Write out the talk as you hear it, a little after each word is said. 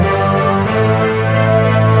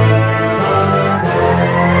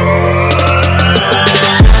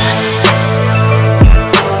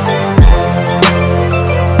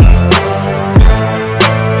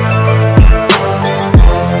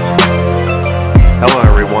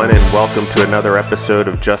welcome to another episode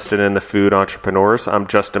of Justin and the Food Entrepreneurs. I'm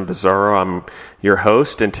Justin Bizzarro. I'm your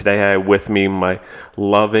host, and today I have with me my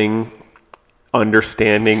loving,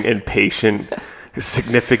 understanding, and patient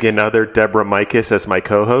significant other, Deborah Mikus, as my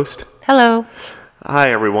co-host. Hello.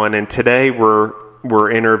 Hi, everyone, and today we're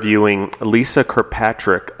interviewing Lisa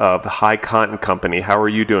Kirkpatrick of High Cotton Company. How are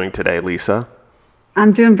you doing today, Lisa?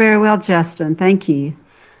 I'm doing very well, Justin. Thank you.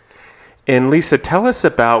 And Lisa, tell us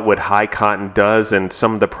about what High Cotton does and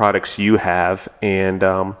some of the products you have, and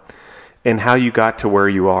how you got to where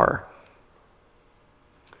you are.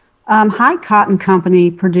 High Cotton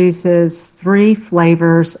Company produces 3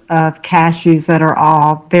 flavors of cashews that are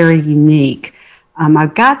all very unique. I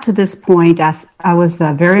got to this point, I was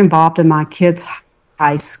very involved in my kids'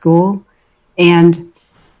 high school, and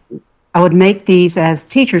I would make these as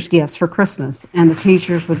teachers' gifts for Christmas, and the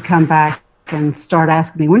teachers would come back and start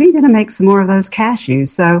asking me, when are you going to make some more of those cashews?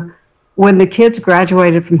 So when the kids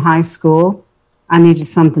graduated from high school, I needed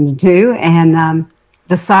something to do, and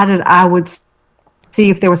decided I would see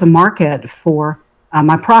if there was a market for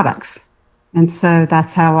my products. And so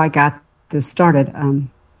that's how I got this started.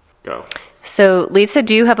 Go. So, Lisa,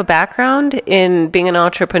 do you have a background in being an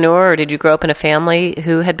entrepreneur, or did you grow up in a family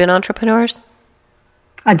who had been entrepreneurs?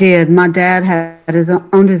 I did. My dad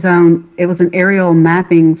owned his own. It was an aerial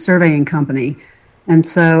mapping surveying company. And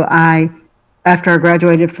so after I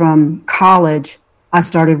graduated from college, I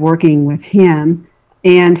started working with him.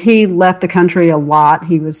 And he left the country a lot.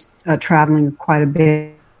 He was traveling quite a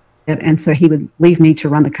bit. And so he would leave me to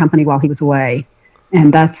run the company while he was away.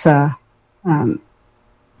 And that's how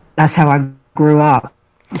I grew up.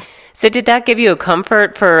 So did that give you a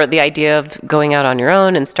comfort for the idea of going out on your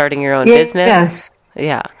own and starting your own business? Yes.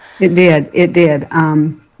 Yeah. It did.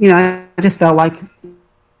 I just felt like,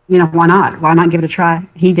 why not? Why not give it a try?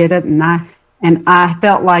 He did it, and I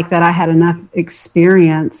felt like that I had enough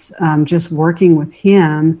experience just working with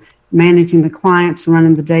him, managing the clients,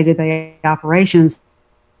 running the day-to-day operations,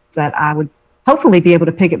 that I would hopefully be able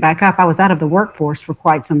to pick it back up. I was out of the workforce for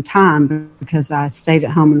quite some time because I stayed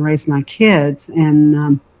at home and raised my kids,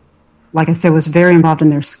 and like I said, was very involved in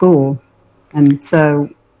their school, and so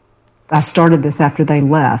I started this after they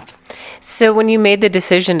left. So when you made the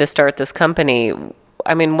decision to start this company,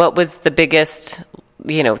 I mean, what was the biggest,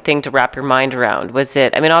 thing to wrap your mind around? Was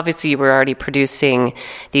it, obviously you were already producing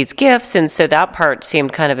these gifts, and so that part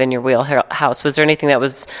seemed kind of in your wheelhouse. Was there anything that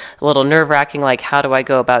was a little nerve-wracking, like how do I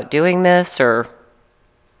go about doing this, or?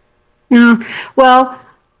 No, well,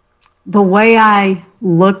 the way I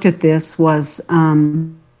looked at this was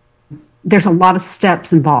there's a lot of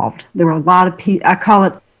steps involved. There were a lot of I call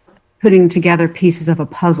it putting together pieces of a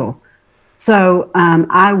puzzle. So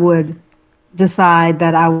I would decide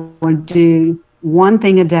that I would do one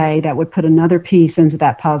thing a day that would put another piece into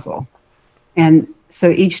that puzzle. And so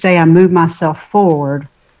each day I moved myself forward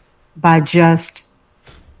by just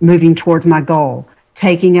moving towards my goal,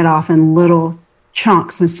 taking it off in little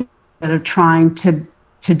chunks instead of trying to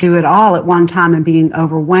do it all at one time and being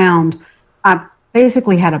overwhelmed. I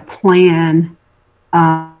basically had a plan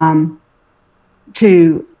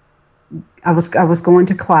I was going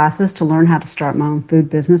to classes to learn how to start my own food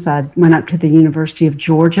business. I went up to the University of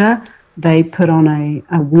Georgia. They put on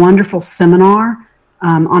a wonderful seminar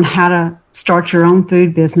on how to start your own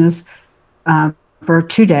food business for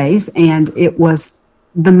 2 days, and it was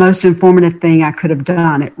the most informative thing I could have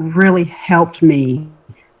done. It really helped me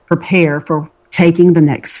prepare for taking the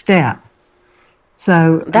next step.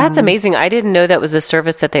 So that's amazing. I didn't know that was a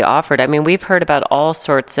service that they offered. We've heard about all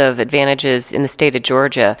sorts of advantages in the state of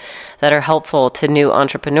Georgia that are helpful to new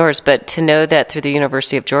entrepreneurs, but to know that through the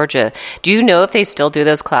University of Georgia, do you know if they still do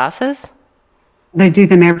those classes? They do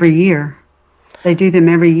them every year.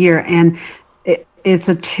 And it's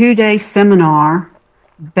a 2-day seminar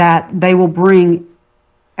that they will bring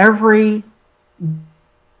every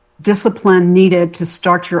discipline needed to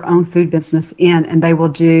start your own food business in, and they will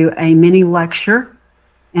do a mini lecture,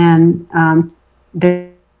 and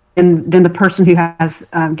then the person who has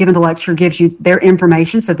given the lecture gives you their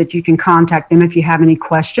information so that you can contact them if you have any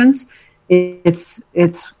questions. It's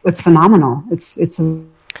phenomenal. It's a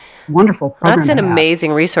wonderful program. That's an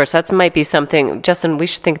amazing resource. That might be something, Justin, we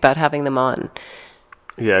should think about having them on.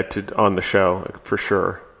 Yeah, on the show for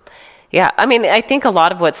sure. Yeah, I think a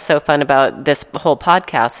lot of what's so fun about this whole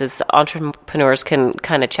podcast is entrepreneurs can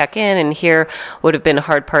kind of check in and hear what have been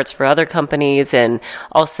hard parts for other companies, and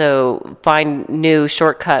also find new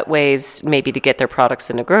shortcut ways maybe to get their products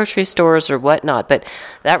into grocery stores or whatnot. But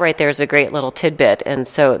that right there is a great little tidbit, and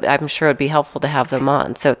so I'm sure it'd be helpful to have them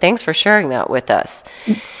on. So thanks for sharing that with us.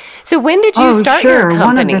 So when did you start your company?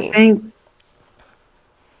 One of the things,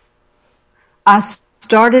 I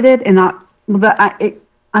started it, and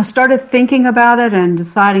I started thinking about it and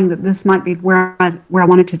deciding that this might be where I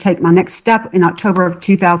wanted to take my next step in October of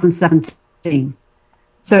 2017.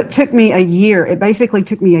 So it took me a year. It basically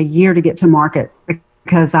took me a year to get to market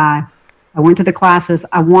because I went to the classes.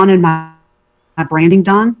 I wanted my branding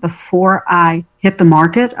done before I hit the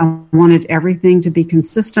market. I wanted everything to be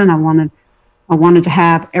consistent. I wanted to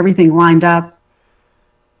have everything lined up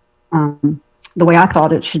the way I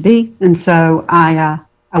thought it should be. And so I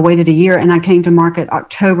waited a year, and I came to market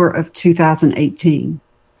October of 2017.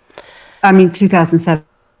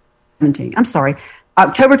 I'm sorry,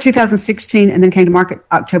 October 2016, and then came to market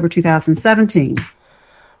October 2017.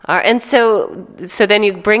 And so then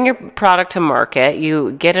you bring your product to market,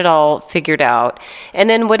 you get it all figured out, and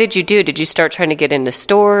then what did you do? Did you start trying to get into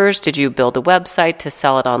stores? Did you build a website to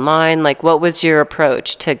sell it online? Like, what was your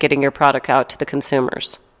approach to getting your product out to the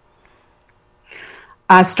consumers?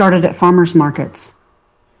 I started at farmers markets,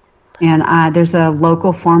 and there's a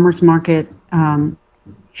local farmers market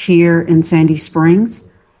here in Sandy Springs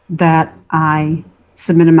that I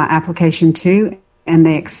submitted my application to, and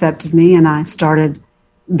they accepted me, and I started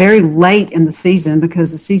very late in the season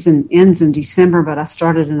because the season ends in December, but I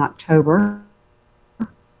started in October.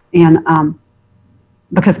 And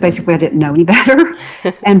because basically I didn't know any better.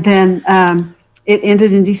 And then it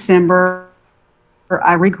ended in December.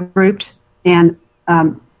 I regrouped, and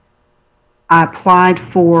I applied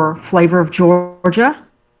for Flavor of Georgia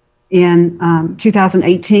in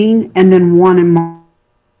 2018, and then won in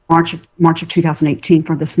March of 2018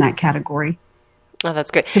 for the snack category. Oh,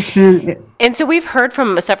 that's great. And so we've heard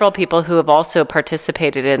from several people who have also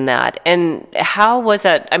participated in that. And how was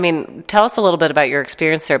that? I mean, tell us a little bit about your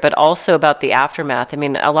experience there, but also about the aftermath. I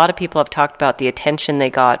mean, a lot of people have talked about the attention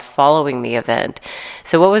they got following the event.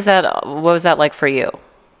 So what was that like for you?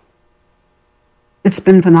 It's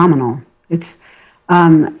been phenomenal. It's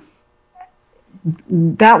that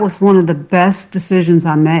was one of the best decisions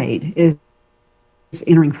I made is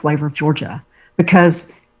entering Flavor of Georgia,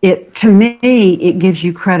 because to me, it gives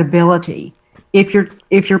you credibility. If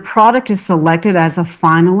your product is selected as a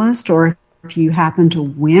finalist, or if you happen to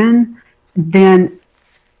win, then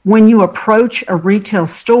when you approach a retail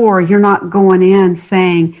store, you're not going in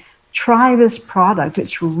saying, "Try this product;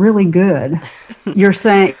 it's really good." You're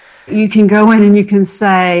saying you can go in and you can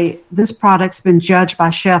say, "This product's been judged by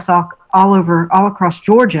chefs all across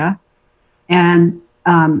Georgia, and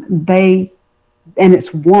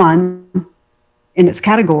it's won in its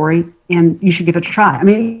category, and you should give it a try." I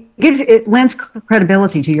mean, it lends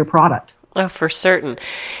credibility to your product. Oh, for certain.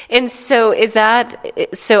 And so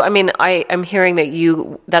I mean, I'm hearing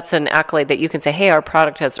that that's an accolade that you can say, hey, our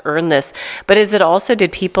product has earned this. But is it also,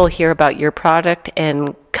 did people hear about your product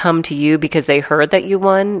and come to you because they heard that you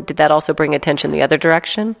won? Did that also bring attention the other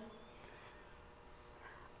direction?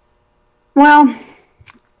 Well,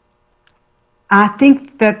 I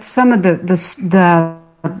think that some of the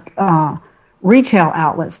retail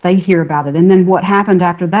outlets, they hear about it. And then what happened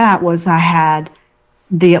after that was I had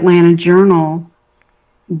the Atlanta Journal,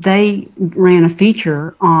 they ran a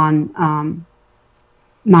feature on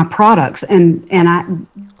my products, and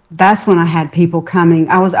that's when I had people coming.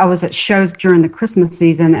 I was at shows during the Christmas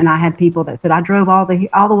season, and I had people that said, "I drove all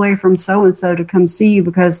the way from so and so to come see you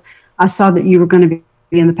because I saw that you were going to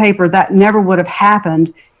be in the paper." That never would have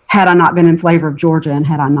happened had I not been in Flavor of Georgia and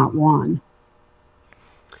had I not won.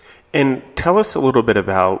 And tell us a little bit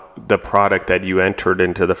about the product that you entered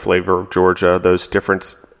into the Flavor of Georgia, those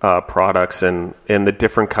different products and the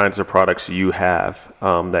different kinds of products you have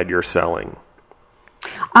that you're selling.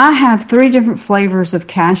 I have 3 different flavors of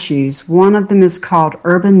cashews. One of them is called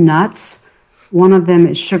Urban Nuts. One of them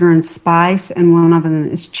is Sugar and Spice, and one of them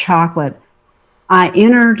is chocolate. I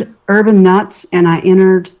entered Urban Nuts, and I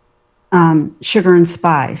entered Sugar and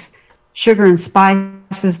Spice. Sugar and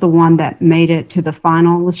Spice is the one that made it to the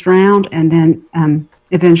finalist round, and then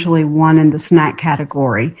eventually won in the snack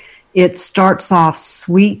category. It starts off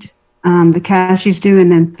sweet, the cashews do,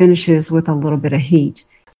 and then finishes with a little bit of heat.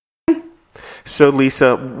 So,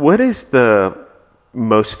 Lisa, what is the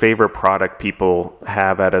most favorite product people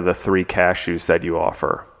have out of the 3 cashews that you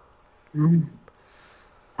offer?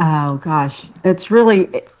 Oh gosh, it's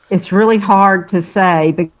really hard to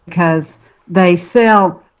say because they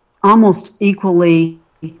sell almost equally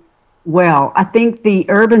well. I think the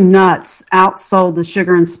Urban Nuts outsold the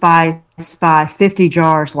Sugar and Spice by 50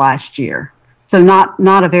 jars last year, so not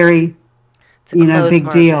a very big margin.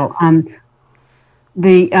 Deal.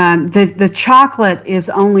 The chocolate is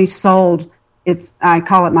only sold. I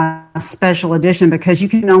call it my special edition because you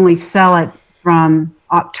can only sell it from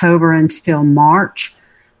October until March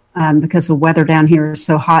because the weather down here is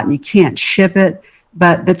so hot and you can't ship it.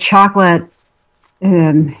 but the chocolate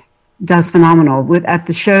does phenomenal. At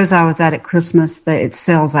the shows I was at Christmas, it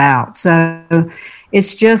sells out. So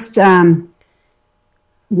it's just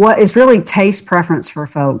what is really taste preference for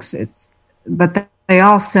folks. But they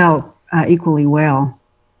all sell equally well.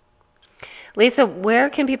 Lisa, where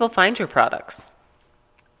can people find your products?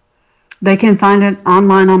 They can find it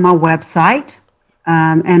online on my website,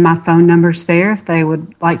 and my phone number's there. If they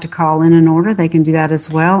would like to call in an order, they can do that as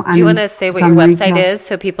well. Do you want to say what your website is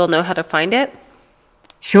so people know how to find it?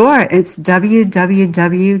 Sure. It's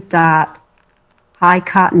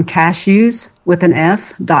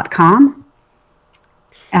www.highcottoncashews.com.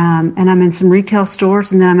 And I'm in some retail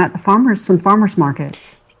stores, and then I'm at some farmers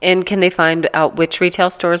markets. And can they find out which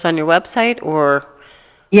retail stores on your website, or?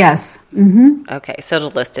 Yes. Mm-hmm. Okay, so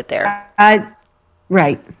it'll list it there.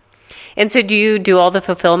 Right. And so do you do all the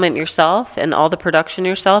fulfillment yourself and all the production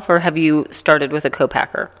yourself, or have you started with a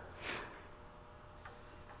co-packer?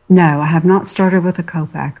 No, I have not started with a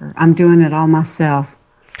co-packer. I'm doing it all myself.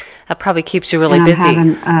 That probably keeps you really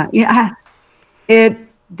busy. It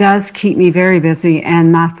does keep me very busy. And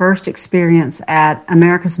my first experience at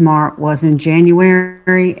America's Mart was in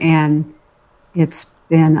January, and it's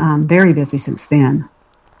been very busy since then.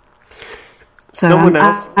 So someone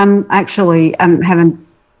else. I'm having.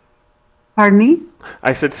 Pardon me?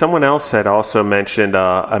 I said someone else had also mentioned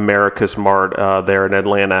America's Mart there in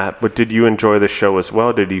Atlanta. But did you enjoy the show as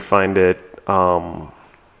well? Did you find it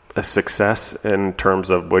a success in terms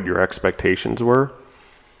of what your expectations were?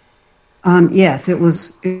 Yes, it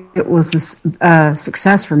was a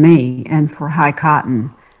success for me and for High Cotton.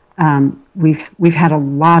 We've had a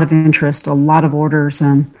lot of interest, a lot of orders,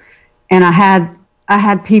 and I had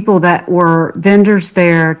people that were vendors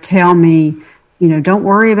there tell me, don't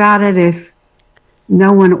worry about it if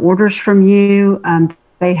no one orders from you.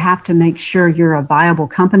 They have to make sure you're a viable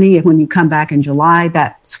company. And when you come back in July,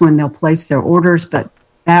 that's when they'll place their orders. But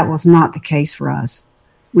that was not the case for us.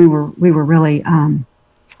 We were really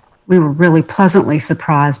pleasantly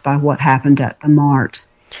surprised by what happened at the Mart.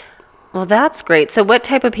 Well, that's great. So what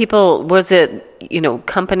type of people was it,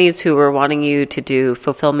 companies who were wanting you to do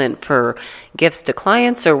fulfillment for gifts to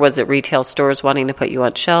clients, or was it retail stores wanting to put you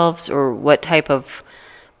on shelves, or what type of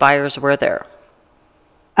buyers were there?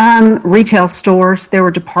 Retail stores. There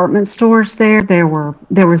were department stores there. There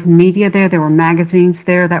was media there. There were magazines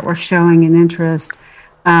there that were showing an interest.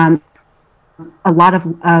 A lot of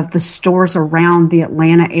the stores around the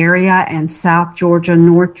Atlanta area and South Georgia,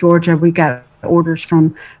 North Georgia, we got orders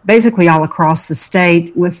from basically all across the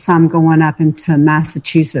state, with some going up into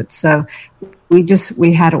Massachusetts. So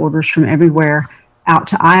we had orders from everywhere out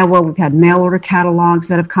to Iowa. We've had mail order catalogs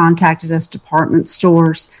that have contacted us, department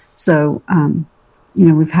stores. So,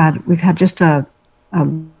 we've had just a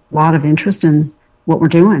lot of interest in what we're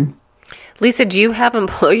doing. Lisa, do you have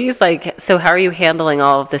employees? So how are you handling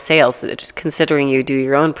all of the sales? Just considering you do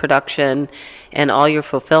your own production and all your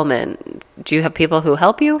fulfillment, do you have people who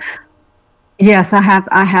help you? Yes, I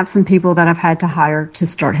have some people that I've had to hire to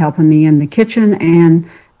start helping me in the kitchen and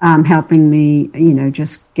helping me,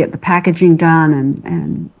 just get the packaging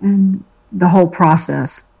done and the whole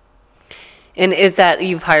process. And is that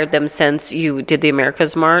you've hired them since you did the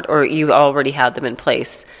America's Mart, or you already had them in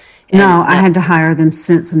place? No, I had to hire them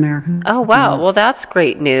since America. Oh, wow. Well, that's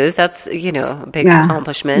great news. That's, a big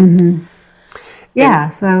accomplishment. Mm-hmm. Yeah.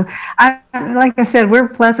 So like I said,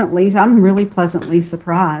 I'm really pleasantly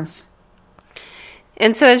surprised.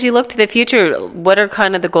 And so as you look to the future, what are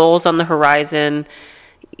kind of the goals on the horizon,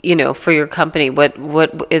 for your company? What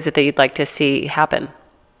is it that you'd like to see happen?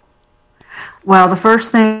 Well, the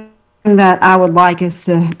first thing that I would like is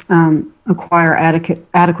to acquire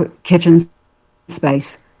adequate kitchen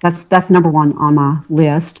space. That's number one on my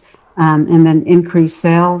list, and then increase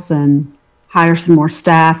sales and hire some more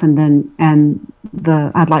staff, and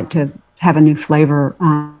I'd like to have a new flavor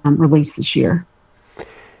release this year.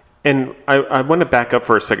 And I want to back up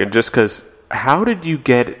for a second, just because. How did you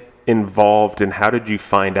get involved, and how did you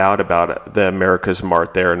find out about the America's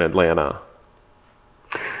Mart there in Atlanta?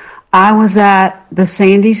 I was at the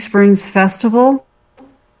Sandy Springs Festival,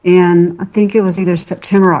 and I think it was either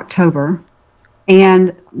September or October.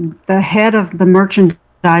 And the head of the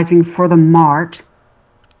merchandising for the Mart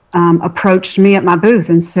approached me at my booth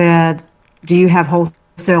and said, "Do you have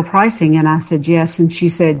wholesale pricing?" And I said, "Yes." And she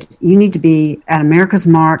said, "You need to be at America's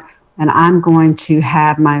Mart, and I'm going to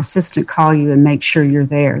have my assistant call you and make sure you're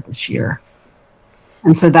there this year."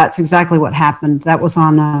 And so that's exactly what happened. That was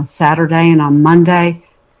on a Saturday, and on Monday,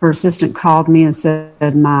 her assistant called me and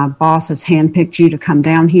said, "My boss has handpicked you to come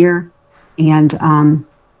down here." And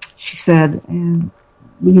she said,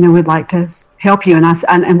 we'd like to help you.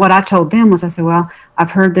 And what I told them was, I said, well,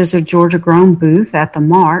 I've heard there's a Georgia Grown booth at the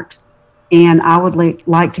Mart, and I would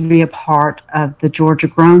like to be a part of the Georgia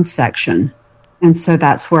Grown section. And so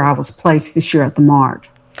that's where I was placed this year at the Mart.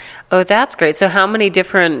 Oh, that's great. So how many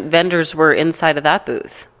different vendors were inside of that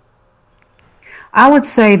booth? I would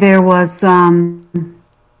say there was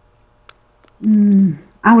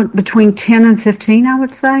between 10 and 15, I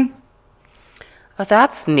would say. Oh,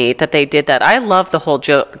 that's neat that they did that. I love the whole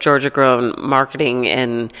Georgia Grown marketing,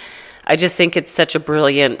 and I just think it's such a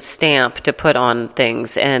brilliant stamp to put on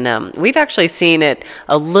things. And we've actually seen it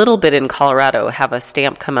a little bit in Colorado, have a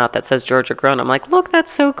stamp come out that says Georgia Grown. I'm like, look,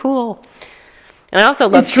 that's so cool. And I also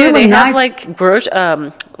love, too, really they have,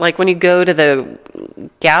 like when you go to the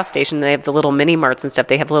gas station, they have the little mini marts and stuff.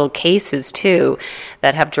 They have little cases, too,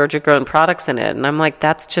 that have Georgia Grown products in it. And I'm like,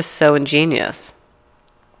 that's just so ingenious.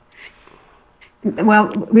 Well,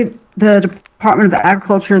 the Department of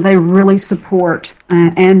Agriculture, they really support,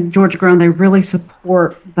 and Georgia Grown, they really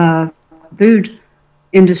support the food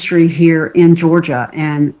industry here in Georgia,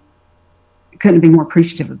 and couldn't be more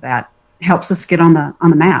appreciative of that. It helps us get on the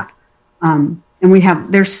map. And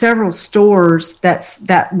there's several stores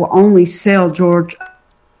that will only sell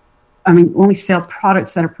only sell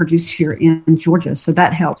products that are produced here in Georgia. So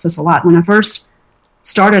that helps us a lot. When I first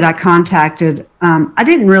started, I contacted, I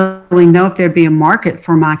didn't really know if there'd be a market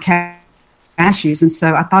for my cashews. And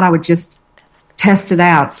so I thought I would just test it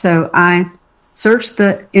out. So I searched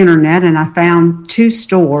the internet and I found 2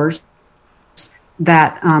 stores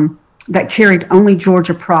that carried only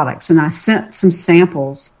Georgia products. And I sent some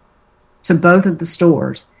samples to both of the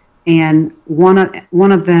stores, and one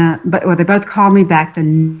of them, they both called me back the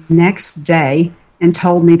next day and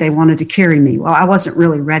told me they wanted to carry me. Well, I wasn't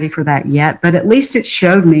really ready for that yet, but at least it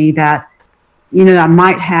showed me that, I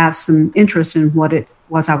might have some interest in what it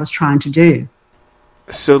was I was trying to do.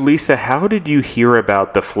 So, Lisa, how did you hear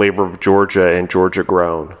about the Flavor of Georgia and Georgia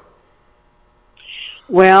Grown?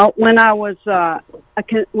 Well, when I went up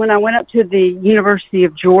to the University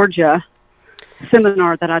of Georgia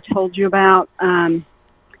seminar that I told you about,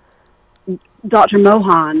 Dr.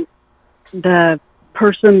 Mohan, the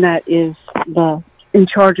person that is in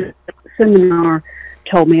charge of the seminar,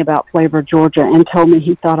 told me about Flavor Georgia and told me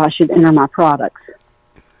he thought I should enter my products.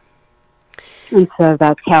 And so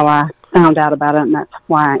that's how I found out about it, and that's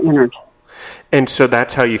why I entered. And so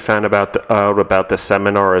that's how you found out about the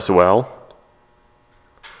seminar as well?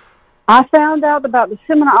 I found out about the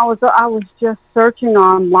seminar. I was just searching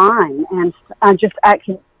online, and I just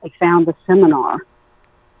actually found the seminar.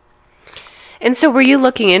 And so were you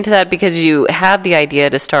looking into that because you had the idea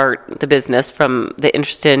to start the business from the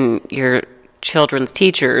interest in your children's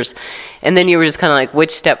teachers, and then you were just kind of like,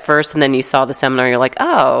 which step first? And then you saw the seminar, you're like,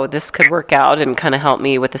 oh, this could work out and kind of help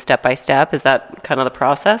me with the step-by-step. Is that kind of the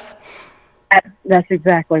process? That's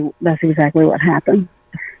exactly what happened.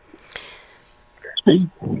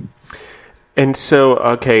 And so,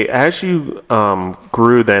 okay, as you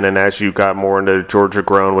grew then, and as you got more into Georgia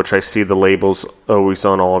Grown, which I see the labels always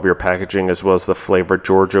on all of your packaging, as well as the Flavor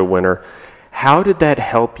Georgia winner, how did that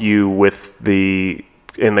help you with the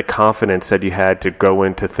confidence that you had to go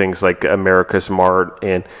into things like America's Mart?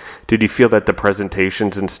 And did you feel that the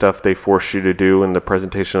presentations and stuff they forced you to do and the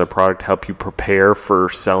presentation of the product help you prepare for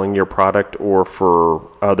selling your product or for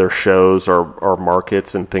other shows or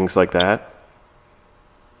markets and things like that?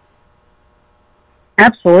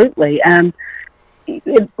 Absolutely.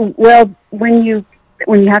 Well, when you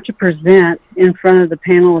have to present in front of the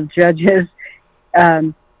panel of judges,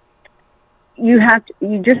 you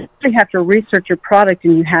just have to research your product,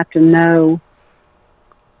 and you have to know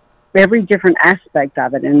every different aspect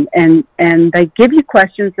of it. And they give you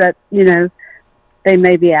questions that they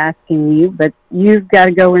may be asking you, but you've got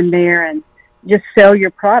to go in there and just sell your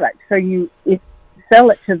product. So you sell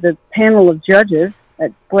it to the panel of judges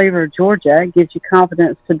at Flavor Georgia. It gives you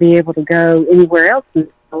confidence to be able to go anywhere else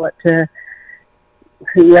and sell it to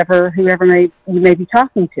whoever you may be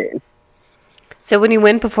talking to. So when you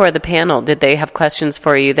went before the panel, did they have questions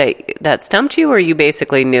for you that stumped you, or you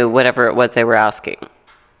basically knew whatever it was they were asking?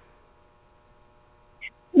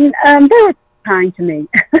 They were kind to me.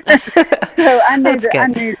 So I knew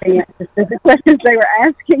the answers to the questions they were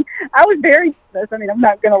asking. I was very nervous. I'm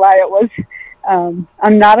not going to lie.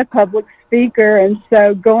 I'm not a public speaker, and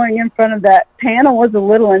so going in front of that panel was a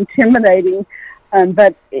little intimidating.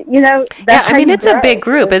 But it's a big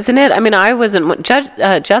group, isn't it? I wasn't.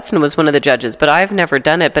 Justin was one of the judges, but I've never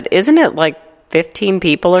done it. But isn't it like 15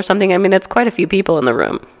 people or something? It's quite a few people in the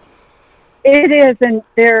room. It is, and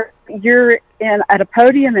you're at a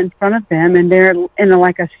podium in front of them, and they're in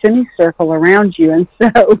like a semicircle around you, and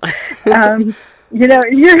so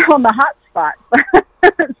you're on the hot spot.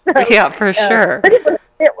 So, Yeah, for sure. But it was.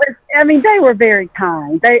 I mean, they were very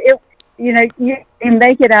kind. You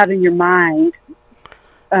make it out in your mind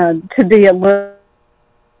to be a little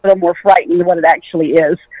more frightened than what it actually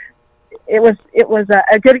is. It was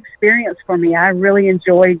a good experience for me. I really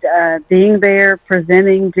enjoyed being there,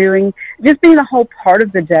 presenting, just being a whole part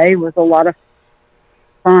of the day was a lot of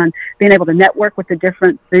fun. Being able to network with the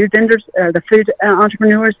different food vendors, the food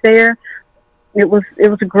entrepreneurs there. It was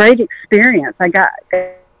a great experience. I got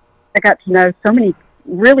to know so many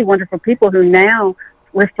really wonderful people who now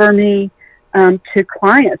refer me to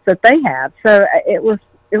clients that they have. So it was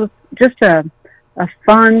just a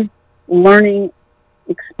fun learning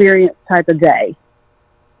experience type of day.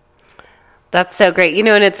 That's so great.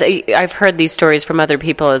 And I've heard these stories from other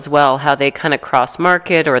people as well, how they kind of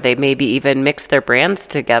cross-market, or they maybe even mix their brands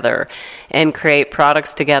together and create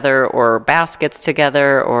products together or baskets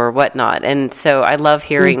together or whatnot. And so I love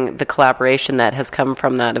hearing the collaboration that has come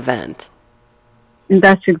from that event. And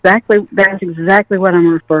that's exactly what I'm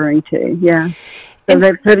referring to. Yeah. So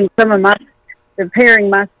they're pairing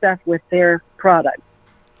my stuff with their product.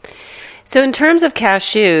 So in terms of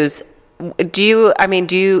cashews, do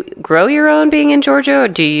you grow your own being in Georgia, or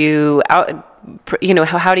do you how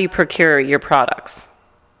do you procure your products?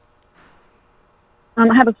 I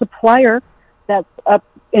have a supplier that's up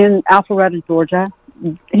in Alpharetta, Georgia.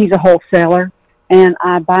 He's a wholesaler, and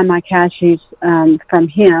I buy my cashews from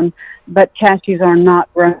him. But cashews are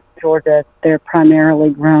not grown in Georgia. They're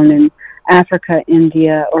primarily grown in Africa,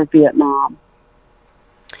 India, or Vietnam.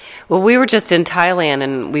 Well, we were just in Thailand,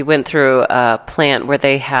 and we went through a plant where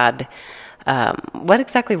they had, what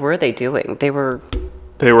exactly were they doing? They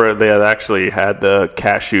had actually had the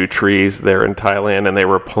cashew trees there in Thailand, and they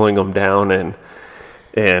were pulling them down, and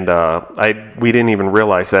we didn't even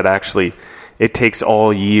realize that actually it takes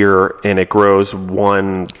all year, and it grows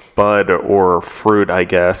one bud or fruit, I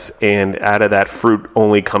guess, and out of that fruit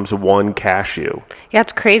only comes one cashew. Yeah,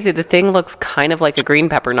 it's crazy. The thing looks kind of like a green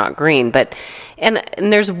pepper, not green, but and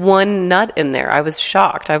there's one nut in there. I was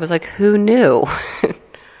shocked. I was like, who knew?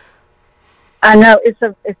 I know, it's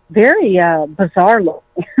very bizarre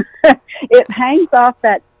looking. It hangs off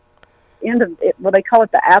that end of it, well, they call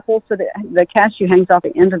it the apple, so the cashew hangs off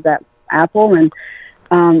the end of that apple, and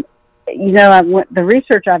the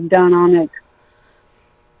research I've done on it,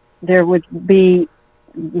 there would be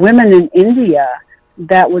women in India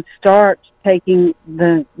that would start taking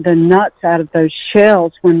the nuts out of those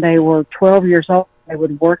shells when they were 12 years old. They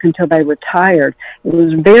would work until they retired. It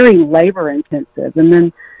was very labor intensive. And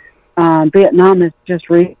then Vietnam has just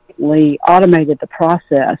recently automated the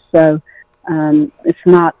process. So it's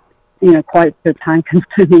not, quite so time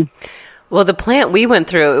consuming. Well, the plant we went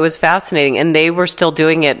through, it was fascinating, and they were still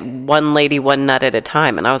doing it one lady, one nut at a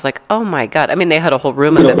time. And I was like, oh, my God. I mean, they had a whole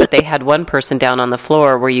room of it, but they had one person down on the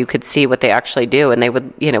floor where you could see what they actually do. And they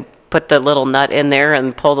would, put the little nut in there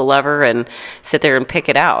and pull the lever and sit there and pick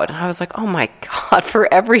it out. And I was like, oh, my God, for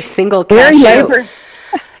every single cashew.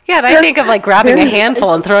 Yeah, and I think of grabbing a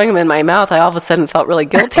handful and throwing them in my mouth. I all of a sudden felt really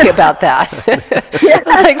guilty about that. It's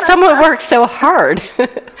like someone worked so hard.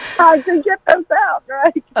 How'd you get those out,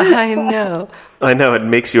 right? I know. It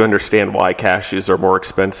makes you understand why cashews are more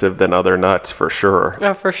expensive than other nuts, for sure.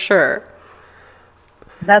 Oh, for sure.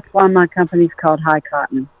 That's why my company's called High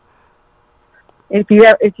Cotton. If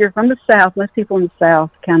you're from the South, most people in the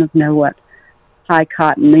South kind of know what high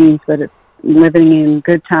cotton means, but it's living in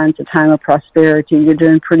good times, a time of prosperity. You're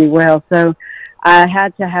doing pretty well. So I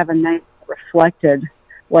had to have a name that reflected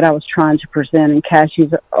what I was trying to present. And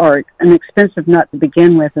cashews are an expensive nut to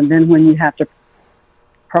begin with, and then when you have to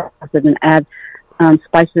process it and add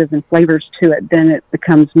spices and flavors to it, then it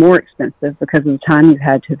becomes more expensive because of the time you've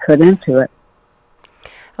had to put into it.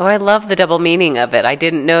 Oh, I love the double meaning of it. I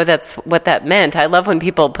didn't know that's what that meant. I love when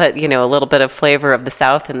people put, a little bit of flavor of the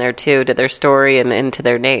South in there, too, to their story and into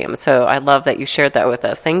their name. So I love that you shared that with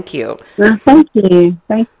us. Thank you. Well, thank you.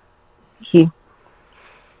 Thank you.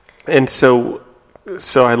 And so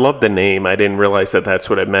I love the name. I didn't realize that that's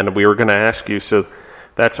what it meant. We were going to ask you, so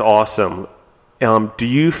that's awesome. Do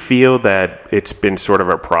you feel that it's been sort of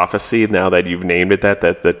a prophecy now that you've named it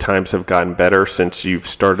that the times have gotten better since you've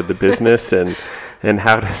started the business? And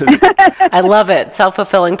how does... I love it.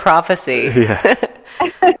 Self-fulfilling prophecy. Yeah.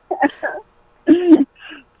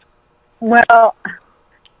 Well,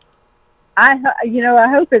 I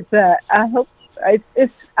hope I've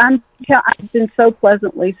been so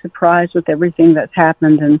pleasantly surprised with everything that's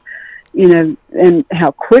happened, and and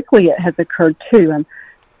how quickly it has occurred too.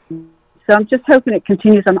 So I'm just hoping it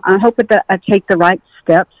continues. I'm hoping that I take the right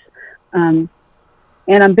steps. And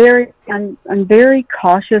I'm very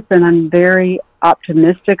cautious, and I'm very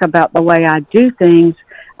optimistic about the way I do things,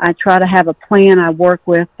 I try to have a plan. I work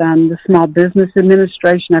with the Small Business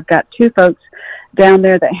Administration. I've got 2 folks down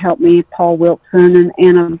there that help me, Paul Wilson and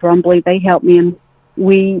Anna Brumbley. They help me, and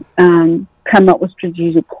we come up with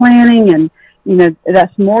strategic planning. And,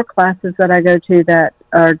 that's more classes that I go to that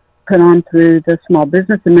are put on through the Small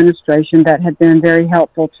Business Administration that have been very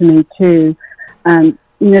helpful to me, too.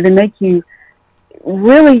 They make you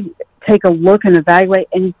really take a look and evaluate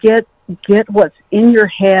and get what's in your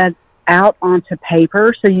head out onto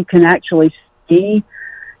paper so you can actually see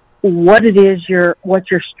what it is what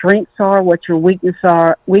your strengths are, what your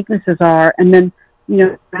weaknesses are, and then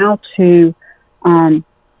how to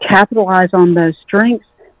capitalize on those strengths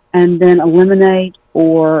and then eliminate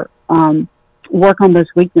or work on those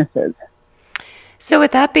weaknesses. So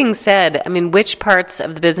with that being said, which parts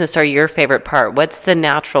of the business are your favorite part? What's the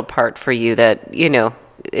natural part for you that,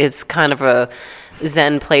 is kind of a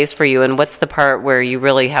Zen place for you? And what's the part where you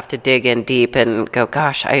really have to dig in deep and go,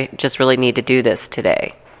 gosh, I just really need to do this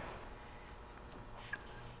today?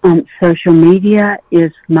 Social media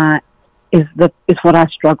is what I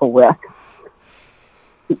struggle with.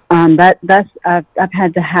 I've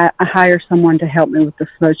had to hire someone to help me with the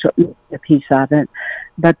social media piece of it,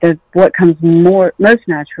 but what comes most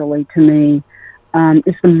naturally to me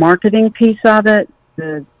is the marketing piece of it.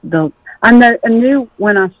 I knew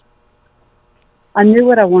what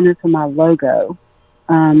I wanted for my logo,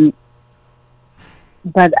 but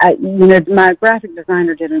my graphic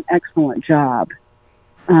designer did an excellent job.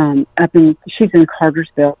 She's in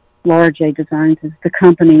Cartersville. Laura J. Designs is the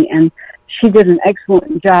company, and she did an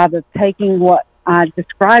excellent job of taking what I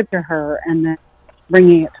described to her and then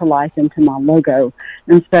bringing it to life into my logo.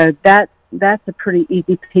 And so that's a pretty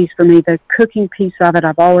easy piece for me. The cooking piece of it,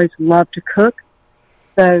 I've always loved to cook,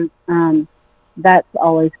 so that's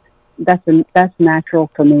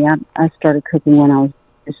natural for me. I started cooking when I was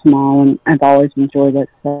small, and I've always enjoyed it.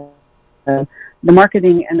 So the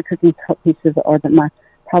marketing and the cooking pieces are the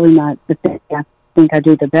thing I think I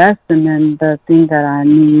do the best, and then the thing that I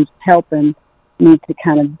need help and need to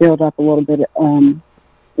kind of build up a little bit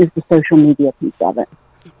is the social media piece of it.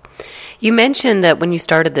 You mentioned that when you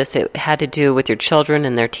started this, it had to do with your children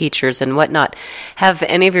and their teachers and whatnot. Have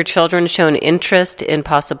any of your children shown interest in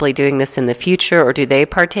possibly doing this in the future, or do they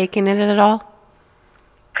partake in it at all?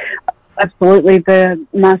 Absolutely.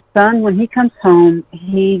 My son, when he comes home,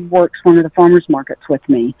 he works one of the farmers markets with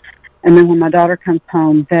me. And then when my daughter comes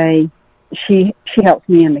home, she helps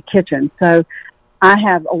me in the kitchen. So I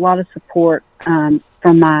have a lot of support from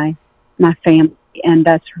my family, and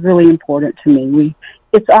that's really important to me.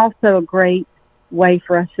 It's also a great way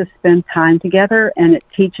for us to spend time together, and it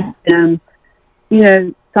teaches them,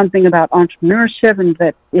 something about entrepreneurship, and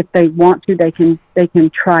that if they want to, they can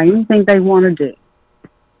try anything they want to do.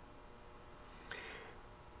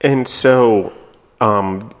 And so,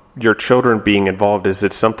 your children being involved, is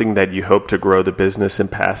it something that you hope to grow the business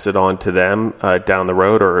and pass it on to them down the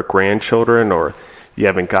road, or grandchildren, or you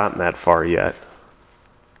haven't gotten that far yet?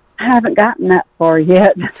 I haven't gotten that far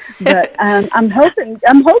yet, but I'm hoping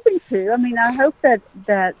to. I hope that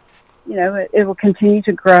it will continue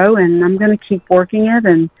to grow, and I'm going to keep working it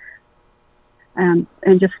and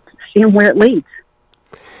just seeing where it leads.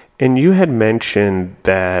 And you had mentioned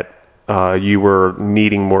that you were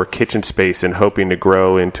needing more kitchen space and hoping to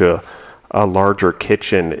grow into a larger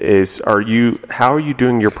kitchen. How are you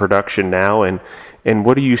doing your production now, and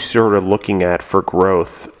what are you sort of looking at for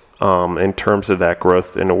growth in terms of that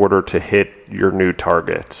growth in order to hit your new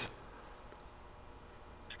targets?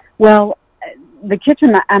 Well, the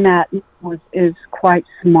kitchen that I'm at is quite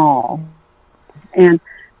small, and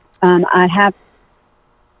I'm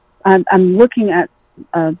looking at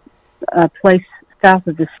a place south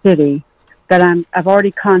of the city that I've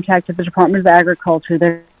already contacted the Department of Agriculture.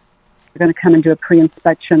 They're going to come and do a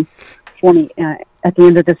pre-inspection for me at the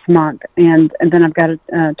end of this month, and then I've got to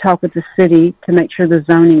talk with the city to make sure the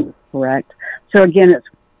zoning is correct. So again, it's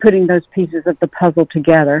putting those pieces of the puzzle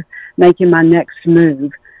together, making my next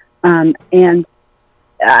move, and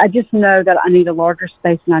I just know that I need a larger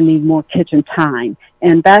space and I need more kitchen time,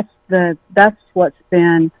 and that's what's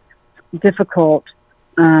been difficult.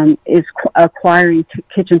 Is acquiring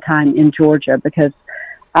kitchen time in Georgia, because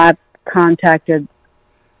I've contacted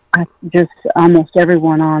just almost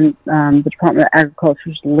everyone on the Department of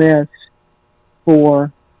Agriculture's list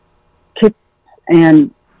for kitchens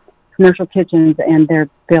and commercial kitchens, and they're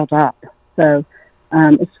filled up. So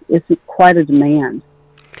it's quite a demand.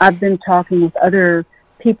 I've been talking with other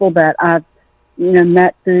people that I've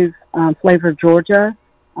met through Flavor of Georgia.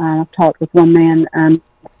 I've talked with one man.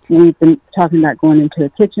 We've been talking about going into a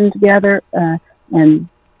kitchen together, and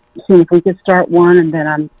seeing if we could start one, and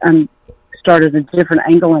then I'm started a different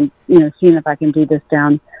angle and, seeing if I can do this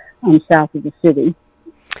down south of the city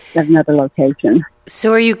at another location.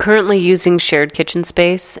 So are you currently using shared kitchen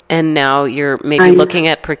space, and now you're maybe looking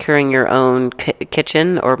at procuring your own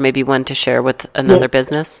kitchen, or maybe one to share with another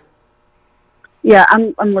business? Yeah,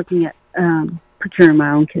 I'm looking at procuring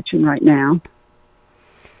my own kitchen right now.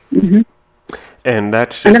 Mm-hmm. And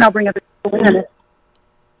that's just... And then I'll bring other people in it.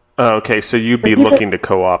 Okay, so you'd be looking to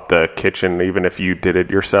co-opt the kitchen even if you did it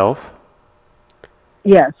yourself?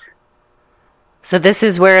 Yes. So this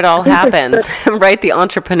is where it all happens, right? The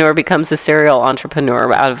entrepreneur becomes a serial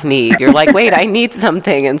entrepreneur out of need. You're like, wait, I need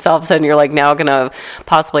something. And so all of a sudden you're like now going to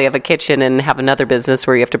possibly have a kitchen and have another business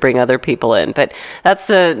where you have to bring other people in. But that's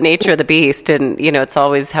the nature of the beast. And, it's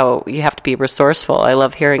always how you have to be resourceful. I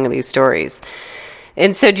love hearing these stories.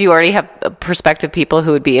 And so do you already have prospective people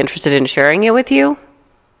who would be interested in sharing it with you?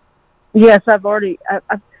 Yes, I've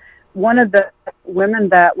one of the women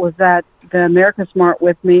that was at the America Smart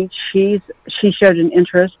with me, she showed an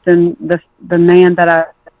interest in the man that I was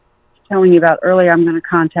telling you about earlier. I'm going to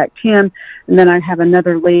contact him, and then I have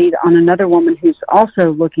another lead on another woman who's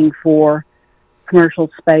also looking for commercial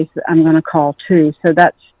space that I'm going to call too. So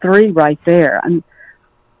that's 3 right there.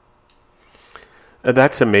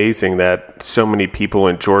 That's amazing that so many people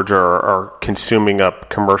in Georgia are consuming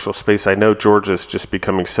up commercial space. I know Georgia's just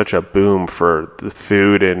becoming such a boom for the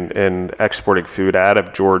food and exporting food out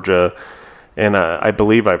of Georgia. And I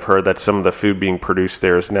believe I've heard that some of the food being produced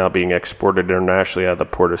there is now being exported internationally out of the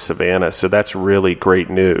port of Savannah. So that's really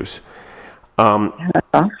great news. And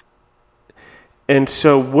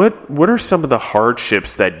so what are some of the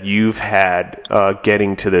hardships that you've had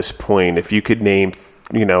getting to this point? If you could name,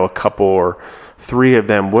 a couple or 3 of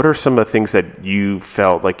them, what are some of the things that you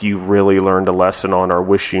felt like you really learned a lesson on or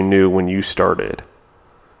wish you knew when you started?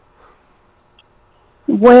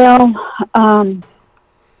 Well,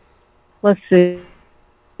 let's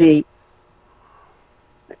see.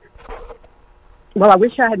 Well, I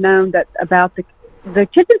wish I had known that about the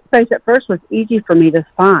kitchen space at first was easy for me to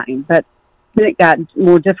find, but then it got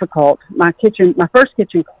more difficult. My first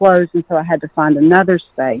kitchen closed, and so I had to find another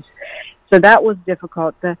space. So that was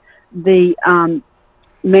difficult. The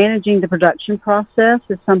managing the production process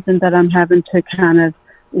is something that I'm having to kind of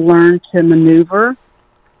learn to maneuver.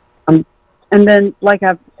 And then, like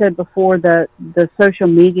I've said before, the social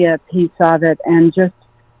media piece of it, and it's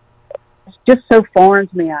just so foreign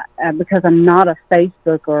to me because I'm not a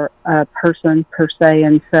Facebook or a person per se,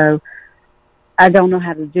 and so I don't know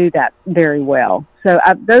how to do that very well. So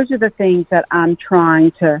those are the things that I'm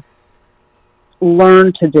trying to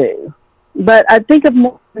learn to do. But I think of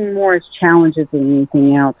more as challenges than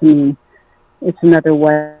anything else. I mean, it's another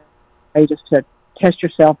way just to test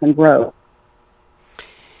yourself and grow.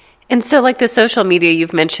 And so, like the social media,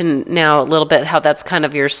 you've mentioned now a little bit how that's kind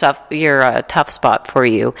of your tough spot for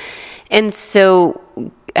you. And so,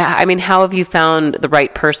 I mean, how have you found the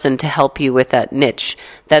right person to help you with that niche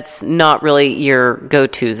that's not really your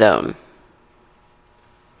go-to zone?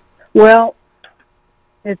 Well,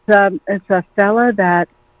 it's a fella that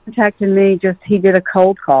contacted me. He did a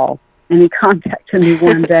cold call, and he contacted me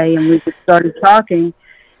one day, and we just started talking.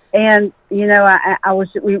 And I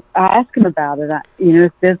asked him about it,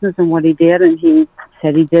 his business and what he did, and he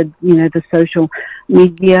said he did the social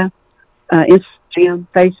media, Instagram,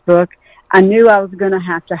 Facebook. I knew I was going to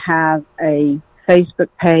have a Facebook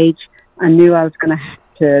page. I knew I was going to have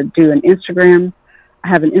to do an Instagram. I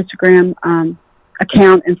have an Instagram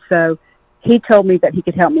account, and so he told me that he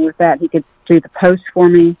could help me with that. He could do the posts for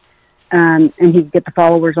me, and he could get the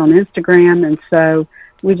followers on Instagram. And so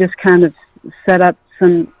we just kind of set up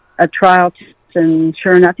a trial, and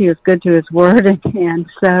sure enough, he was good to his word. And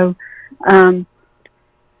so,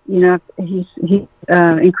 he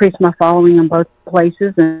increased my following on both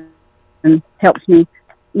places and helps me,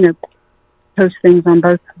 post things on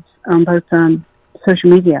both social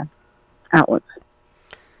media outlets.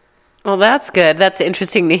 Well, that's good. That's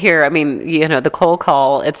interesting to hear. I mean, the cold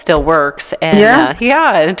call, it still works. And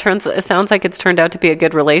it sounds like it's turned out to be a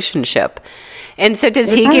good relationship. And so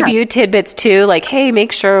does he give you tidbits too? Like, hey,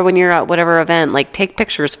 make sure when you're at whatever event, like take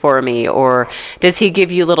pictures for me. Or does he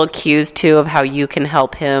give you little cues too of how you can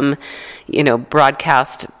help him,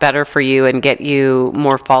 broadcast better for you and get you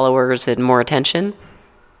more followers and more attention?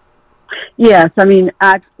 Yes. I mean,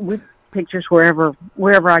 we pictures wherever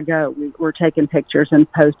I go. We're taking pictures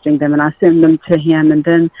and posting them, and I send them to him. And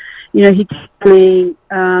then, he tells me,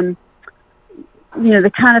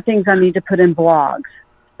 the kind of things I need to put in blogs.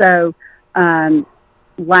 So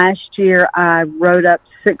last year I wrote up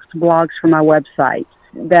 6 blogs for my website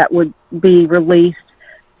that would be released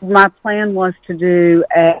my plan was to do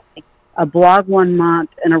a blog 1 month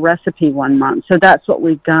and a recipe 1 month. So that's what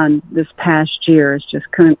we've done this past year, is just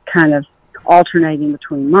kind of alternating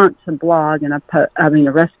between months, a blog and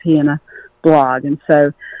a recipe and a blog. And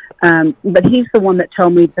so, but he's the one that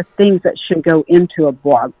told me the things that should go into a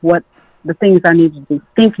blog, what the things I needed to be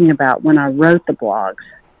thinking about when I wrote the blogs.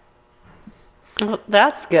 Well,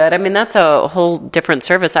 that's good. I mean, that's a whole different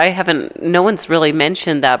service. No one's really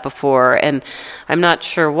mentioned that before, and I'm not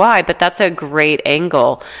sure why, but that's a great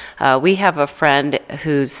angle. We have a friend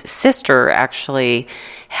whose sister actually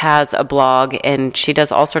has a blog, and she does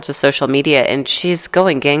all sorts of social media, and she's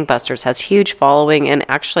going gangbusters, has huge following, and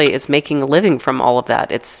actually is making a living from all of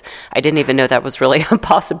that. I didn't even know that was really a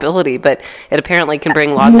possibility, but it apparently can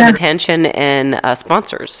bring lots of attention and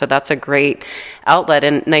sponsors. So that's a great outlet,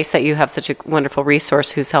 and nice that you have such a wonderful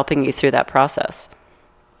resource who's helping you through that process.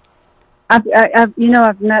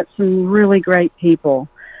 I've met some really great people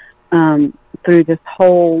through this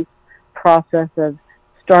whole process of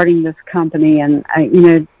starting this company, and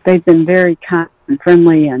they've been very kind and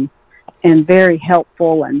friendly and very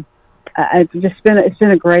helpful, and it's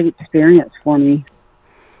been a great experience for me.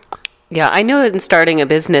 Yeah, I know in starting a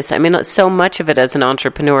business, I mean, so much of it as an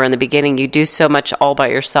entrepreneur in the beginning, you do so much all by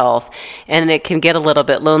yourself, and it can get a little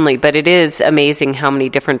bit lonely, but it is amazing how many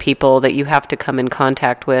different people that you have to come in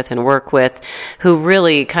contact with and work with who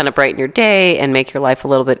really kind of brighten your day and make your life a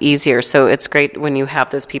little bit easier. So it's great when you have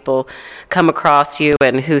those people come across you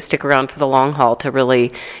and who stick around for the long haul to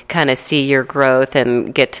really kind of see your growth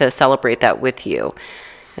and get to celebrate that with you.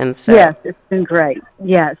 And so, yes, it's been great.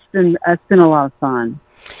 Yeah, it's been a lot of fun.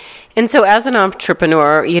 And so as an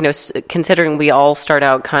entrepreneur, considering we all start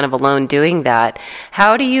out kind of alone doing that,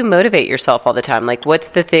 how do you motivate yourself all the time? Like, what's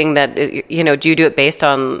the thing that, do you do it based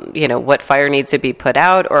on, what fire needs to be put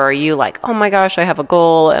out? Or are you like, oh my gosh, I have a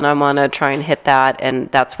goal and I want to try and hit that, and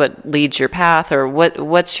that's what leads your path? Or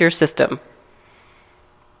what's your system?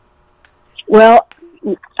 Well,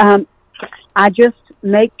 I just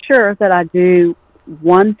make sure that I do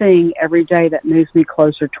one thing every day that moves me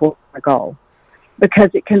closer toward my goal.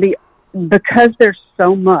 Because there's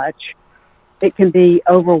so much, it can be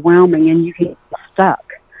overwhelming and you can get stuck.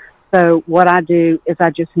 So what I do is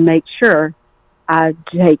I just make sure I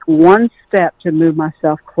take one step to move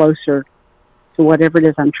myself closer to whatever it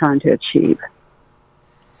is I'm trying to achieve.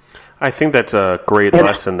 I think that's a great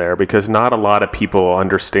lesson there, because not a lot of people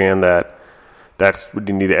understand that that's what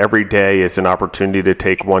you need. Every day is an opportunity to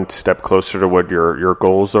take one step closer to what your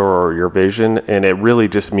goals are or your vision. And it really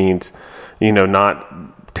just means,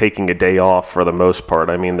 not taking a day off for the most part.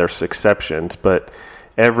 I mean, there's exceptions, but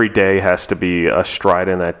every day has to be a stride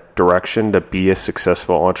in that direction to be a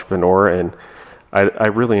successful entrepreneur. And I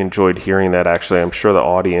really enjoyed hearing that, actually. I'm sure the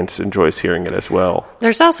audience enjoys hearing it as well.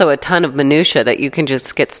 There's also a ton of minutia that you can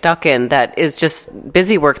just get stuck in that is just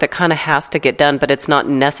busy work that kind of has to get done, but it's not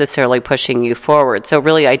necessarily pushing you forward. So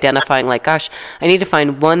really identifying like, gosh, I need to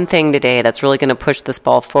find one thing today that's really going to push this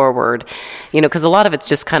ball forward, because a lot of it's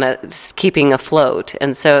just kind of keeping afloat.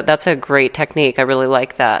 And so that's a great technique. I really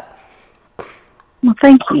like that. Well,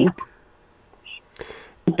 thank you.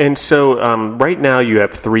 And so right now you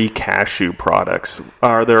have 3 cashew products.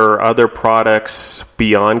 Are there other products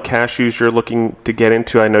beyond cashews you're looking to get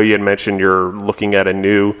into? I know you had mentioned you're looking at a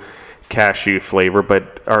new cashew flavor,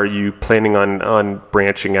 but are you planning on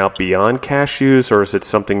branching out beyond cashews, or is it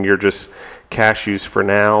something you're just cashews for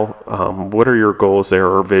now? What are your goals there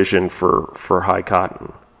or vision for High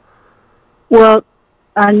Cotton? Well,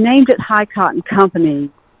 I named it High Cotton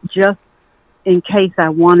Company just in case I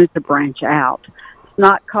wanted to branch out.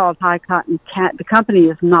 Not called High Cotton the company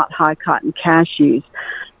is not High Cotton Cashews.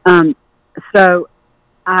 So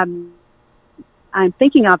I'm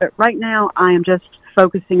thinking of it right now. I am just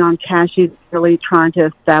focusing on cashews, really trying to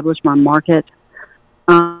establish my market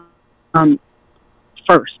first.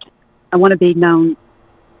 I want to be known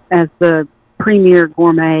as the premier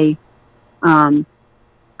gourmet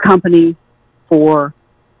company for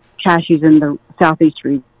cashews in the Southeast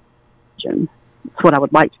region. That's what I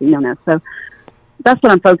would like to be known as. So that's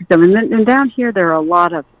what I'm focused on. And down here, there are a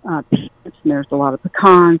lot of peanuts, and there's a lot of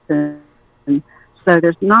pecans, and so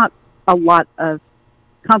there's not a lot of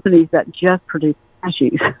companies that just produce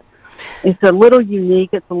cashews. It's a little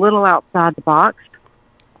unique. It's a little outside the box.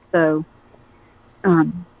 So,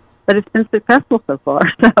 but it's been successful so far.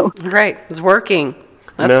 So right, it's working.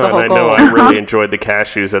 That's the whole goal. I know I really enjoyed the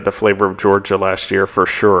cashews at the Flavor of Georgia last year for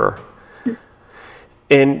sure.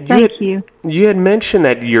 And you had mentioned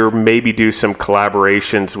that you're maybe do some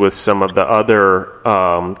collaborations with some of the other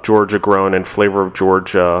Georgia Grown and Flavor of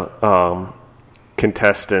Georgia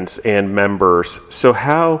contestants and members. So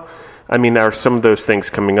I mean, are some of those things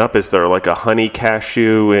coming up? Is there like a honey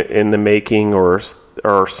cashew in the making or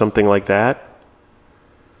something like that?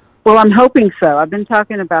 Well, I'm hoping so. I've been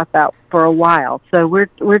talking about that for a while. So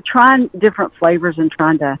we're trying different flavors and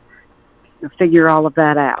trying to figure all of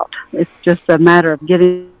that out. It's just a matter of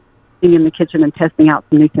getting in the kitchen and testing out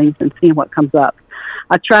some new things and seeing what comes up.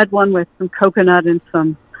 I tried one with some coconut and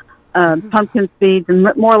some pumpkin seeds, and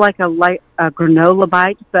more like a granola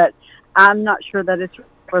bite, but I'm not sure that it's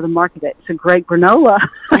for the market. It's a great granola.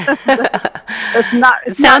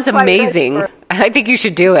 It sounds amazing. I think you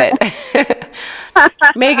should do it.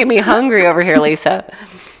 Making me hungry over here, Lisa.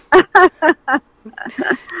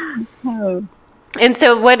 Oh. And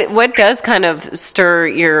so what does kind of stir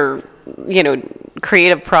your,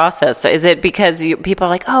 creative process? Is it because people are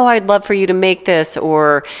like, oh, I'd love for you to make this?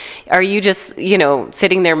 Or are you just,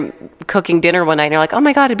 sitting there cooking dinner one night and you're like, oh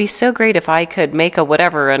my God, it'd be so great if I could make a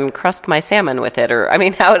whatever and crust my salmon with it? Or, I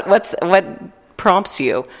mean, what prompts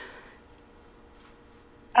you?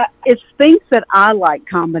 It's things that I like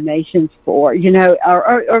combinations for,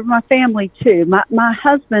 or my family too. My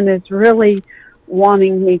husband is really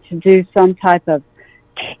wanting me to do some type of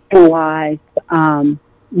caramelized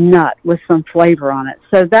nut with some flavor on it.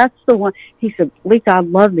 So that's the one. He said, Lisa, I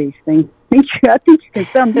love these things. I think you can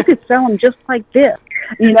sell them. You could sell them just like this.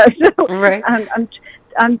 So right.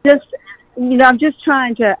 I'm just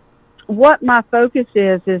trying to. What my focus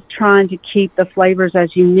is trying to keep the flavors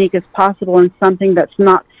as unique as possible in something that's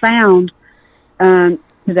not found in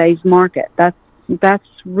today's market. That's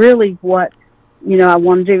really what I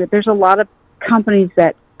want to do. There's a lot of companies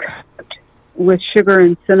that cook with sugar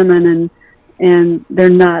and cinnamon and their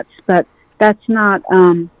nuts, but that's not.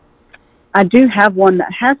 I do have one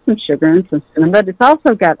that has some sugar and some cinnamon, but it's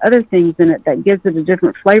also got other things in it that gives it a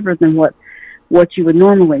different flavor than what you would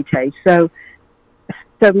normally taste. So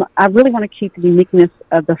I really want to keep the uniqueness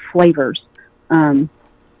of the flavors,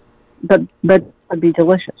 but it'd be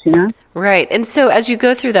delicious, Right. And so as you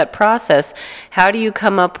go through that process, how do you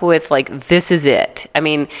come up with, like, this is it? I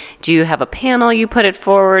mean, do you have a panel you put it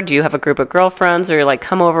forward? Do you have a group of girlfriends? Or you're like,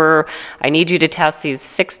 come over, I need you to test these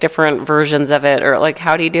 6 different versions of it? Or, like,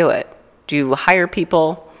 how do you do it? Do you hire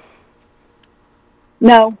people?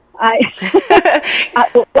 No.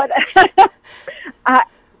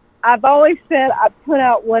 I've always said I put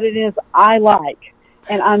out what it is I like,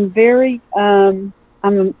 and I'm very I'm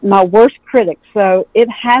my worst critic, so it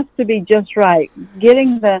has to be just right.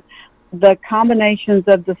 Getting the combinations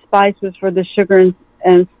of the spices for the sugar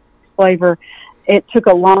and flavor, it took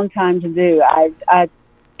a long time to do. I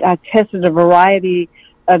tested a variety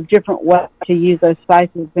of different ways to use those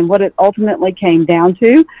spices, and what it ultimately came down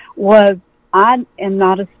to was I am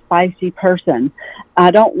not a spicy person.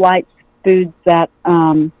 I don't like foods that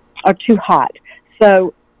are too hot.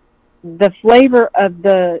 So the flavor of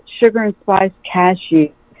the sugar and spice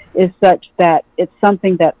cashew is such that it's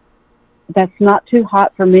something that's not too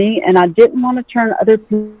hot for me, and I didn't want to turn other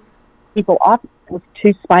people off. It was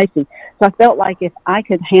too spicy. So I felt like if I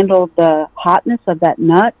could handle the hotness of that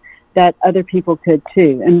nut, that other people could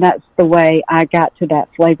too. And that's the way I got to that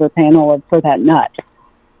flavor panel for that nut.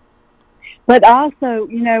 But also,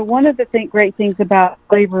 one of the great things about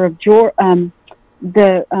Flavor of Georgia,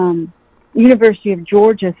 the University of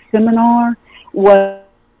Georgia seminar was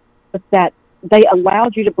that they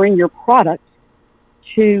allowed you to bring your product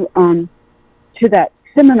to that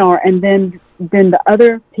seminar, and then the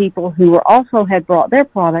other people who had brought their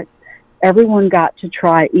product, everyone got to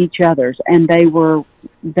try each other's, and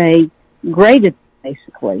they graded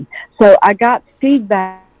basically. So I got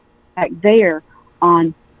feedback there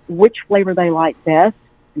on which flavor they liked best,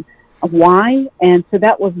 why, and so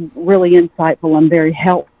that was really insightful and very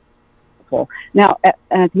helpful. Now, at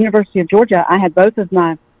the University of Georgia, I had both of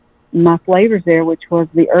my flavors there, which was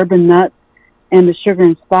the urban nuts and the sugar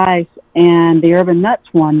and spice, and the urban nuts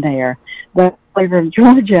one there. The Flavor of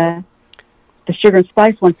Georgia, the sugar and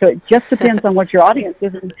spice one. So it just depends on what your audience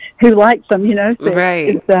is and who likes them, So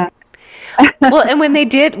right. Well, and when they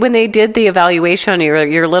did the evaluation on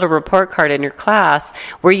your little report card in your class,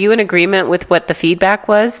 were you in agreement with what the feedback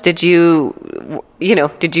was? Did you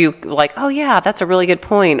like, oh yeah, that's a really good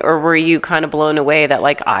point, or were you kind of blown away that,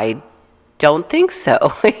 like, I don't think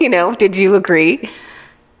so? Did you agree?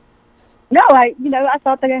 No, I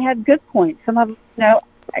thought they had good points. Some of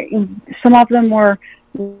them were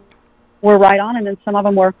right on, and then some of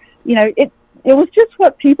them were, it was just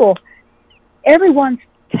what everyone's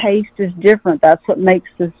taste is different. That's what makes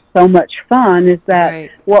this so much fun, is that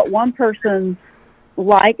right. What one person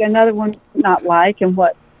like, another one not like, and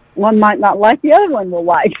what one might not like, the other one will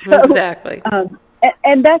like. So, exactly.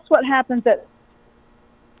 And that's what happens at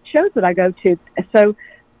shows that I go to. So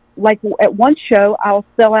like at one show, I'll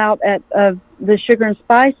sell out at the Sugar and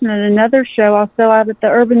Spice, and at another show, I'll sell out at the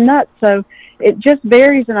Urban Nuts. So it just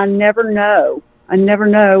varies, and I never know. I never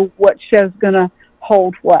know what show's going to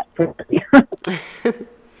hold what for me.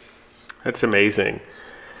 That's amazing.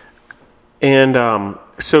 And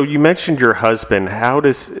so you mentioned your husband. How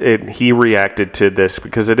does he reacted to this?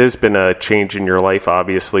 Because it has been a change in your life,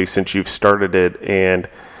 obviously, since you've started it, and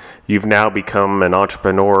you've now become an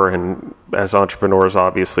entrepreneur. And as entrepreneurs,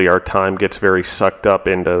 obviously, our time gets very sucked up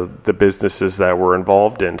into the businesses that we're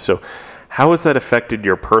involved in. So how has that affected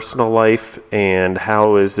your personal life, and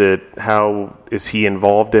how is he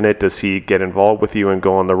involved in it? Does he get involved with you and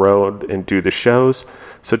go on the road and do the shows?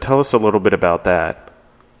 So tell us a little bit about that.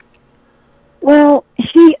 Well,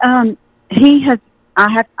 he has.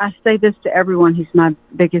 I say this to everyone. He's my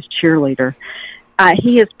biggest cheerleader.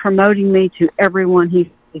 He is promoting me to everyone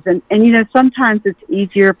he sees, and sometimes it's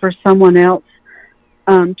easier for someone else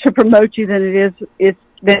to promote you than it's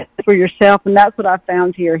for yourself, and that's what I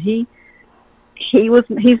found here. He's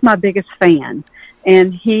my biggest fan,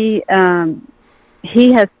 and he's in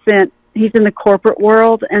the corporate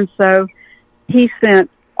world, and so he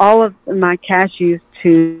sent all of my cashews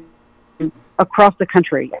to across the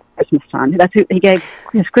country at Christmas time. That's who he gave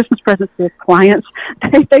his Christmas presents to his clients.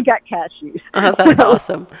 They got cashews. Oh, that's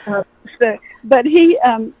awesome. But he,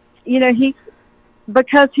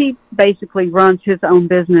 because he basically runs his own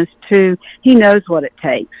business too, he knows what it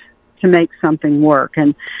takes to make something work.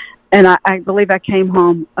 And I believe I came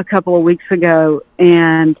home a couple of weeks ago,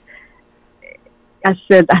 and I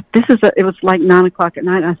said, it was like 9:00 at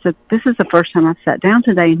night. I said, this is the first time I've sat down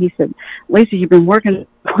today. And he said, Lisa, you've been working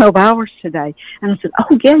 12 hours today. And I said,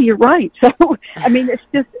 oh yeah, you're right. So, I mean, it's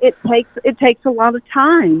just, it takes a lot of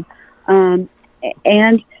time.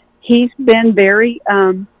 And he's been very,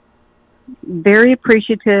 very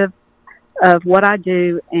appreciative of what I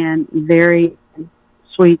do, and very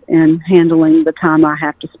sweet in handling the time I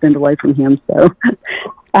have to spend away from him. So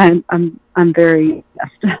I'm very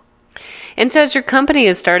blessed. And so as your company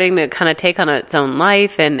is starting to kind of take on its own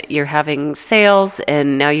life, and you're having sales,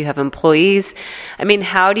 and now you have employees, I mean,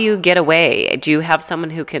 how do you get away? Do you have someone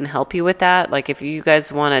who can help you with that? Like if you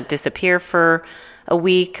guys want to disappear for a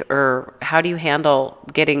week, or how do you handle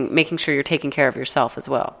making sure you're taking care of yourself as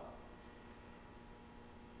well?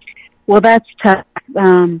 Well, that's tough.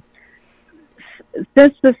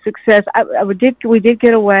 Since the success, we did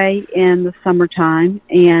get away in the summertime,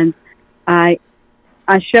 and I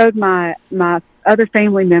showed my other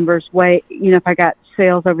family members if I got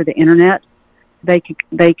sales over the internet, they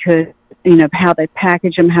could, how they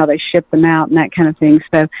package them, how they ship them out, and that kind of thing.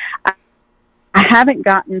 So I haven't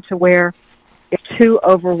gotten to where it's too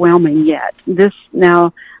overwhelming yet.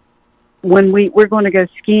 Now, when we're going to go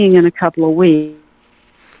skiing in a couple of weeks,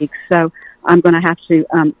 so I'm going to have to,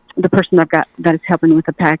 the person I've got that is helping with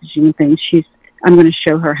the packaging and things, I'm going to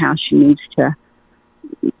show her how she needs to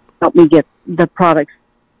help me get the products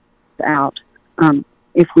out,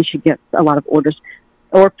 if we should get a lot of orders,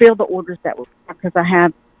 or fill the orders because I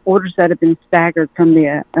have orders that have been staggered from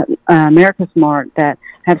the America's Mart that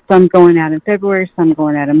have some going out in February, some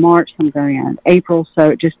going out in March, some going out in April. So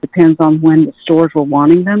it just depends on when the stores were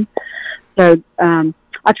wanting them. So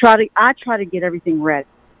I try to get everything ready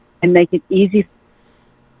and make it easy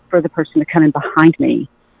for the person to come in behind me,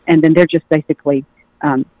 and then they're just basically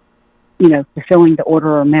fulfilling the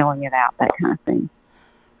order or mailing it out, that kind of thing.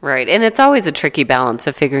 Right. And it's always a tricky balance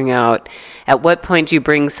of figuring out at what point you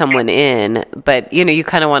bring someone in, but you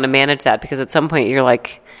kind of want to manage that, because at some point you're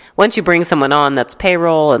like, once you bring someone on, that's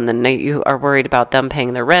payroll, and then you are worried about them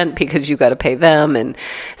paying their rent because you got to pay them. And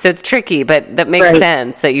so it's tricky, but that makes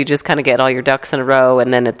sense that you just kind of get all your ducks in a row,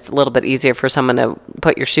 and then it's a little bit easier for someone to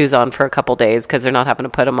put your shoes on for a couple days because they're not having to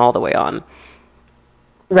put them all the way on.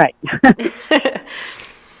 Right.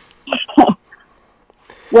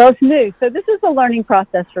 Well, it's new, so this is a learning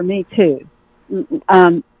process for me too.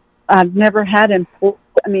 I've never had employees.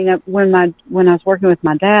 I mean, when I was working with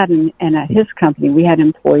my dad and at his company, we had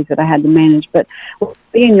employees that I had to manage. But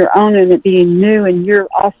being your own and it being new, and you're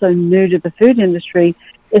also new to the food industry,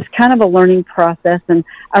 it's kind of a learning process. And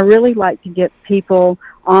I really like to get people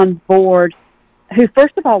on board who,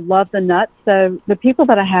 first of all, love the nuts. So the people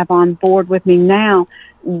that I have on board with me now,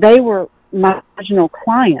 they were my original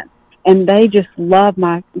clients, and they just love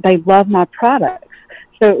my products.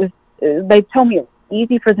 So they told me it's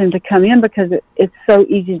easy for them to come in because it's so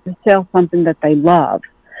easy to sell something that they love.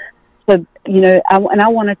 So, I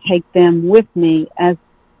want to take them with me as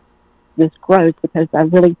this grows, because I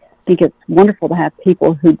really think it's wonderful to have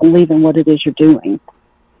people who believe in what it is you're doing.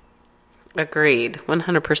 Agreed,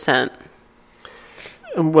 100%.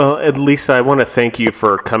 Well, Lisa, I want to thank you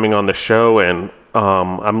for coming on the show, and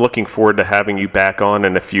I'm looking forward to having you back on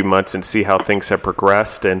in a few months and see how things have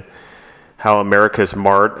progressed and how America's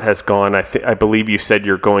Mart has gone. I believe you said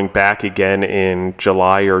you're going back again in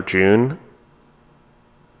July or June.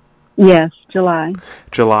 Yes, July.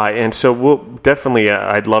 And so we'll definitely,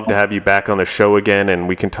 I'd love to have you back on the show again, and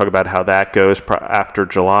we can talk about how that goes after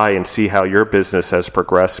July and see how your business has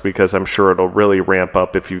progressed, because I'm sure it'll really ramp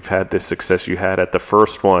up if you've had the success you had at the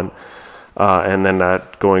first one and then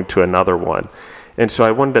going to another one. And so I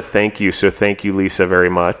wanted to thank you. So thank you, Lisa, very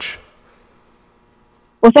much.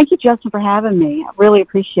 Well, thank you, Justin, for having me. I really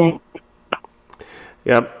appreciate it.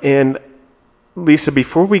 Yeah, and Lisa,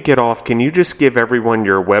 before we get off, can you just give everyone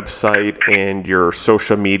your website and your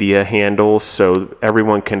social media handles so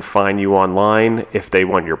everyone can find you online if they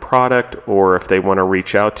want your product or if they want to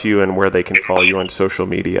reach out to you, and where they can follow you on social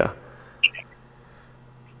media?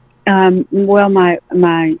 Well, my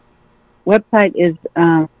website is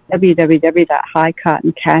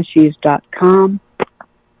www.highcottoncashews.com.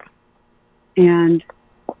 And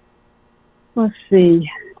let's see.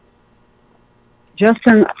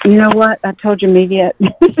 Justin, you know what? I told you media.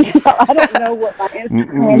 I don't know what my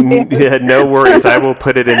Instagram is. Yeah, no worries. I will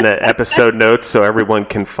put it in the episode notes so everyone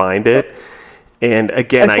can find it. And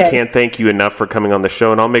again, okay. I can't thank you enough for coming on the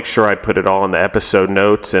show, and I'll make sure I put it all in the episode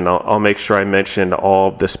notes, and I'll make sure I mention all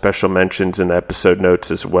of the special mentions in the episode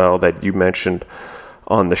notes as well that you mentioned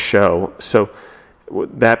on the show. So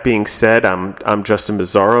that being said, I'm Justin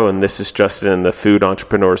Bizzarro, and this is Justin and the Food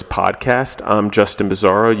Entrepreneurs Podcast. I'm Justin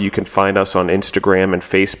Bizzarro. You can find us on Instagram and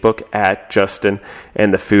Facebook at Justin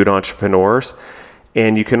and the Food Entrepreneurs.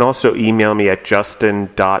 And you can also email me at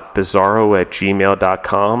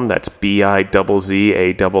justin.bizzarro@gmail.com. That's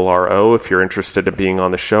BIZZARRO if you're interested in being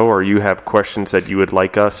on the show, or you have questions that you would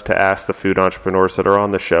like us to ask the food entrepreneurs that are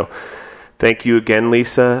on the show. Thank you again,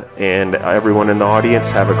 Lisa, and everyone in the audience.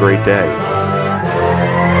 Have a great day.